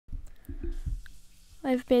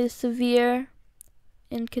I've made a severe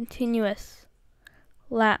and continuous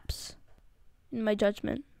lapse in my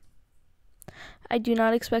judgment. I do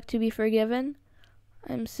not expect to be forgiven.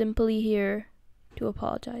 I'm simply here to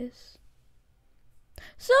apologize.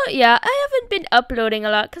 So yeah, I haven't been uploading a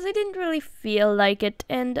lot because I didn't really feel like it.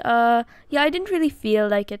 And yeah, I didn't really feel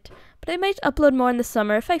like it. But I might upload more in the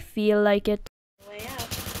summer if I feel like it.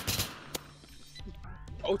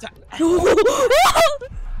 Oh,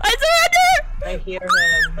 I surrender! I hear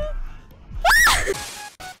him.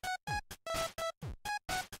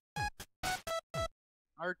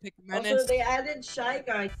 Arctic Menace. Also, they added Shy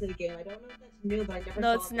Guy to the game. I don't know if that's new, but I never saw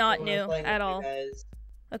No, it's it not before when I was new playing at with you all. guys.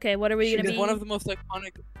 Okay, what are we gonna It's be? one of the most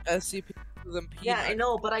iconic SCPs and Yeah, I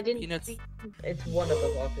know, but I didn't. Peanuts. It's one of the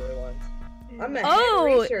popular ones. I'm a head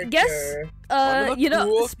Oh, researcher. guess, One of the you know,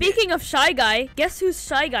 cool speaking of Shy Guy, guess who's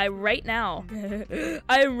Shy Guy right now?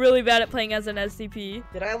 I'm really bad at playing as an SCP.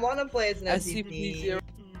 Did I want to play as an SCP-0. SCP?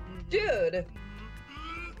 Dude!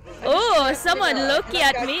 Oh, someone look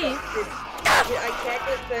at me. I can't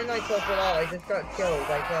defend myself at all. I just got killed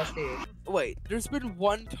by Frosty. Wait, there's been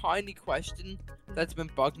one tiny question that's been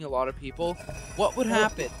bugging a lot of people. What would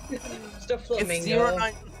happen Just a if flamingo.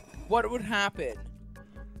 09? What would happen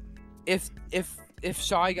if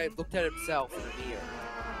Shy Guy looked at himself in the mirror?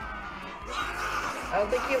 I don't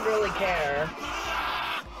think you really care.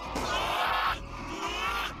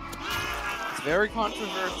 It's very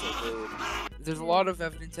controversial, dude. There's a lot of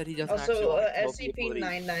evidence that he doesn't actually Also, want to kill people, but he-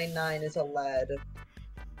 SCP-999 is a lad.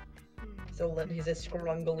 He's a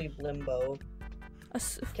scrungly blimbo.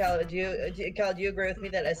 Cal, do you agree with me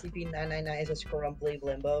that SCP-999 is a scrumply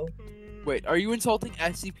blimbo? Wait, are you insulting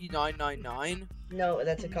SCP-999? No,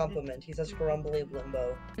 that's a compliment. He's a scrumbly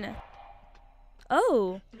blimbo.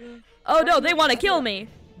 Oh. Oh no, they want to kill me.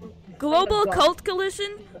 Global Cult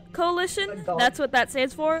Coalition? That's what that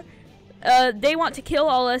stands for. They want to kill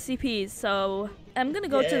all SCPs, so I'm gonna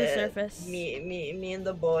go to the surface. Me and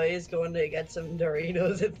the boys going to get some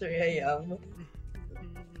Doritos at 3 a.m.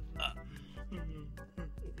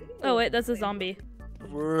 Oh wait, that's a zombie.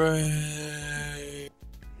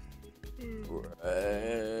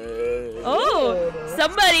 Oh,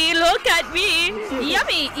 somebody look at me!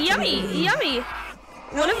 Yummy, yummy, yummy!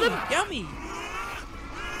 One of them. Yummy!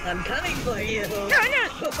 I'm coming for you!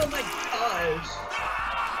 Oh my gosh!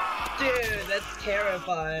 Dude, that's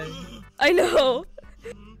terrifying. I know.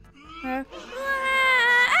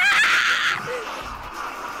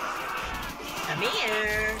 Come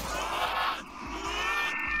here!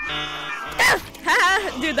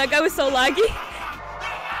 Dude, that guy was so laggy.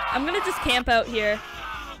 I'm gonna just camp out here.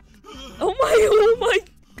 Oh my.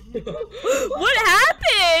 What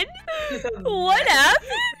happened? What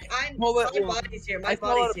happened? My body's here, my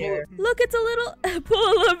body's here. Look, it's a little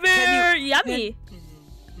polar bear. Yummy.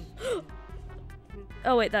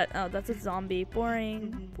 Oh wait, that's a zombie.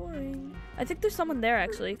 Boring. I think there's someone there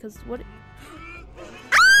actually, cause what?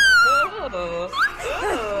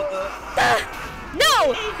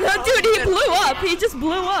 No! Dude, he blew up. He just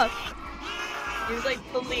blew up. He's like,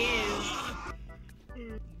 please.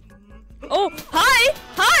 Oh, hi!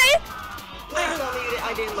 Please tell me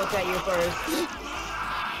I didn't look at you first.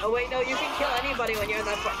 Oh wait, no, you can kill anybody when you're in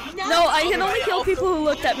that part. No, I can only kill people who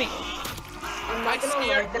looked at me. I'm not gonna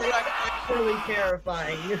lie, that's actually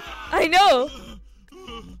terrifying. I know.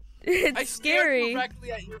 I It's stared scary.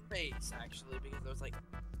 directly at your face, actually, because I was like,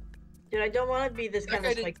 Dude, I don't want to be this kind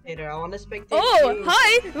of spectator. I want to spectate Oh, you.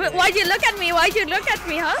 hi! Why'd you look at me? Why'd you look at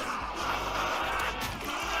me, huh?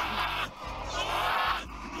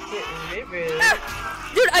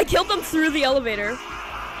 Dude, I killed them through the elevator.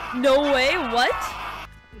 No way, what?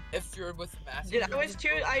 if you're with massive. Dude,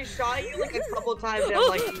 I shot you like a couple times and I'm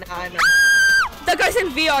like, nah, I'm not. That guy's in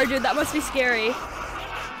VR, dude. That must be scary.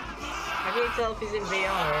 How can you tell if he's in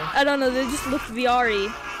VR? I don't know. They just look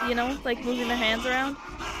VR-y. You know, like moving their hands around.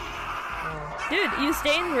 Oh. Dude, you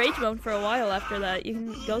stay in rage mode for a while after that. You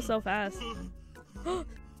can go so fast.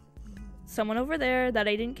 Someone over there that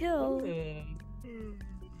I didn't kill.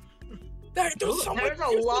 There's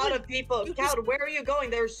a lot of people. Cloud, where are you going?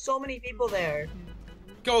 There's so many people there.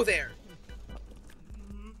 Go there.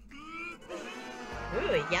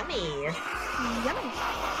 Ooh, yummy. Yummy.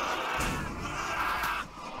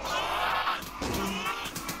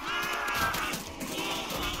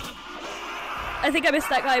 I think I missed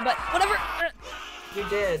that guy, but whatever. You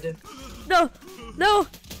did. No,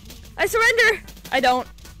 I surrender. I don't,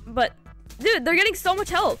 but dude, they're getting so much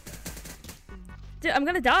health. Dude, I'm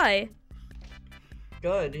gonna die.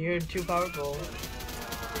 Good, you're too powerful.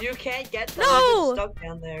 You can't get them. No! You're stuck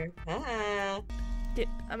down there. Ah. Dude,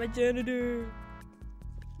 I'm a janitor.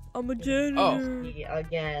 I'm a janitor.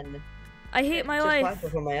 Again. I hate my Just life. black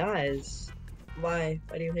before my eyes. Why?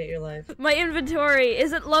 Why do you hate your life? My inventory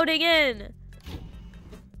isn't loading in.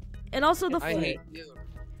 And also the I hate you.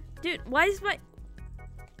 Dude, why is my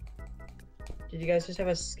Did you guys just have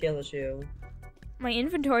a skill issue?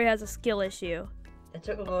 inventory has a skill issue? It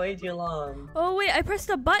took way too long. Oh wait, I pressed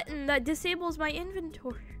a button that disables my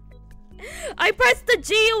inventory. I pressed the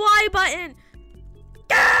GUI button.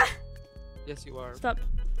 Ah! Yes, you are. Stop.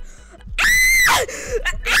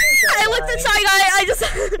 I looked at Shy Guy. I just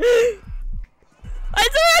I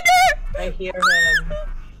surrender. I hear him.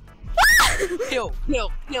 Kill. Oh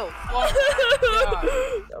my God.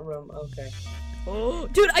 A room. Okay. Oh,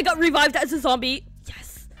 dude, I got revived as a zombie.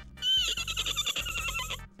 Yes.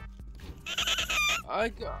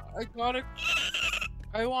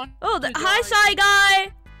 I want. Oh, to hi, die. Shy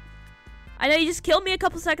Guy. I know you just killed me a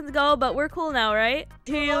couple seconds ago, but we're cool now, right?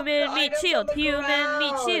 Human meat shield. Human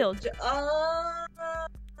meat shield. Oh.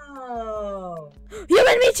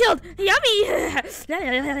 Human meat shield. Yummy.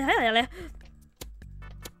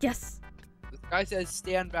 Yes. This guy says,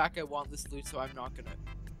 "Stand back. I want this loot, so I'm not gonna."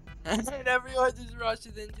 And everyone just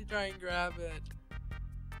rushes in to try and grab it.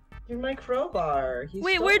 You're my crowbar. He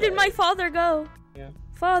Wait, stole where did it. my father go? Yeah.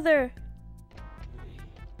 Father.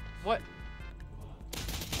 What?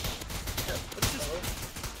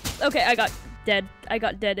 Okay, I got dead. I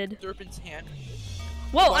got deaded. Serpent's hand.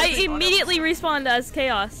 Whoa, Why I is it on immediately respawned as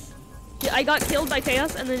Chaos. I got killed by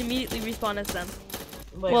Chaos and then immediately respawned as them.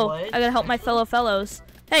 Wait, Whoa, what? I gotta help my fellows.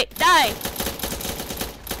 Hey, die!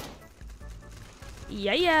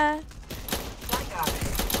 Yeah.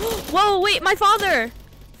 Whoa, wait, my father!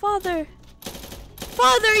 Father,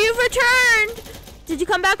 you've returned! Did you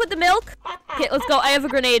come back with the milk? Okay, let's go. I have a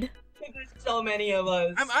grenade. There's so many of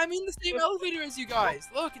us. I'm in the same elevator as you guys.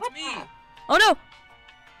 Look, it's me. Oh no!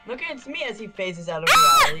 Look, it's me as he phases out of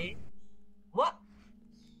reality. What?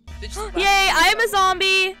 They just Yay, I am a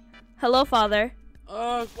zombie! Hello, father.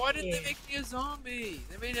 Why didn't they make me a zombie?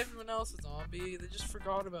 They made everyone else a zombie. They just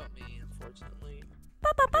forgot about me, unfortunately.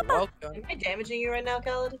 You're welcome. Am I damaging you right now,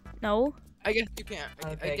 Khaled? No. I guess you can't.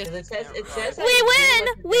 I Okay, guess because you it can't says run. We win!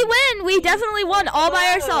 We win! We definitely won all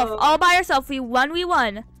by ourselves. All by ourselves. We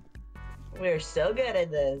won. We're so good at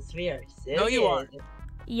this. We are so No, you good. aren't.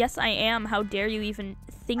 Yes, I am. How dare you even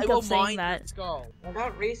think I will of saying mine that? your skull. I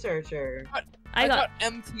got researcher. I got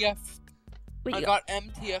MTF. Wait, I you got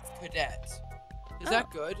MTF cadet. Is that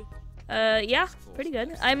good? yeah, pretty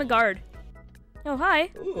good. I'm a guard. Oh, hi.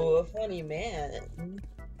 Ooh, a funny man.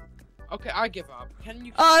 Okay, I give up. Can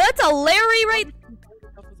you? Oh, that's a Larry right.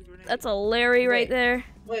 Up with a grenade? That's a Larry right Wait. there.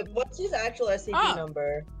 Wait, what's his actual SCP Ah.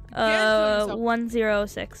 number?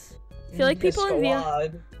 106. I feel like people in VR.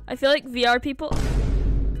 Squad. I feel like VR people.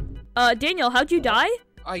 Daniel, how'd you die?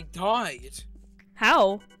 I died.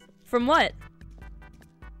 How? From what?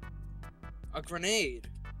 A grenade.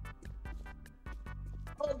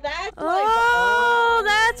 Oh, that's Oh,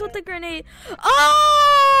 that's what the grenade.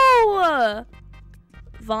 Oh! I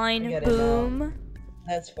Vine, get it now. boom.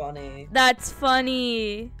 That's funny. That's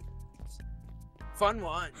funny. Fun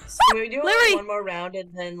ones. Can we do Larry! like, one more round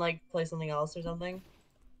and then like play something else or something?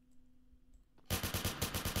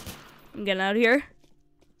 I'm getting out of here.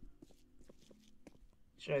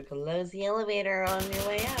 Should I close the elevator on your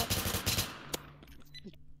way out?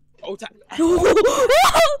 Oh,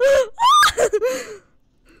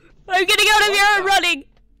 I'm getting out of here. I'm running.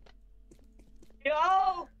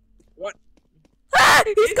 Yo! what? Ah,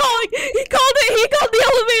 he's calling. He called it. He called the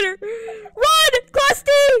elevator. Run, Class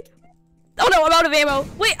D. Oh no, I'm out of ammo.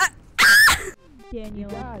 Wait. Daniel.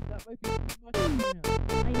 God, that might be too much.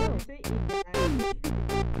 I know.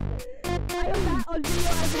 I have that on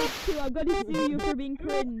video evidence too. I'm gonna sue you for being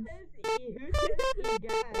cringe.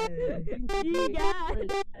 You guys.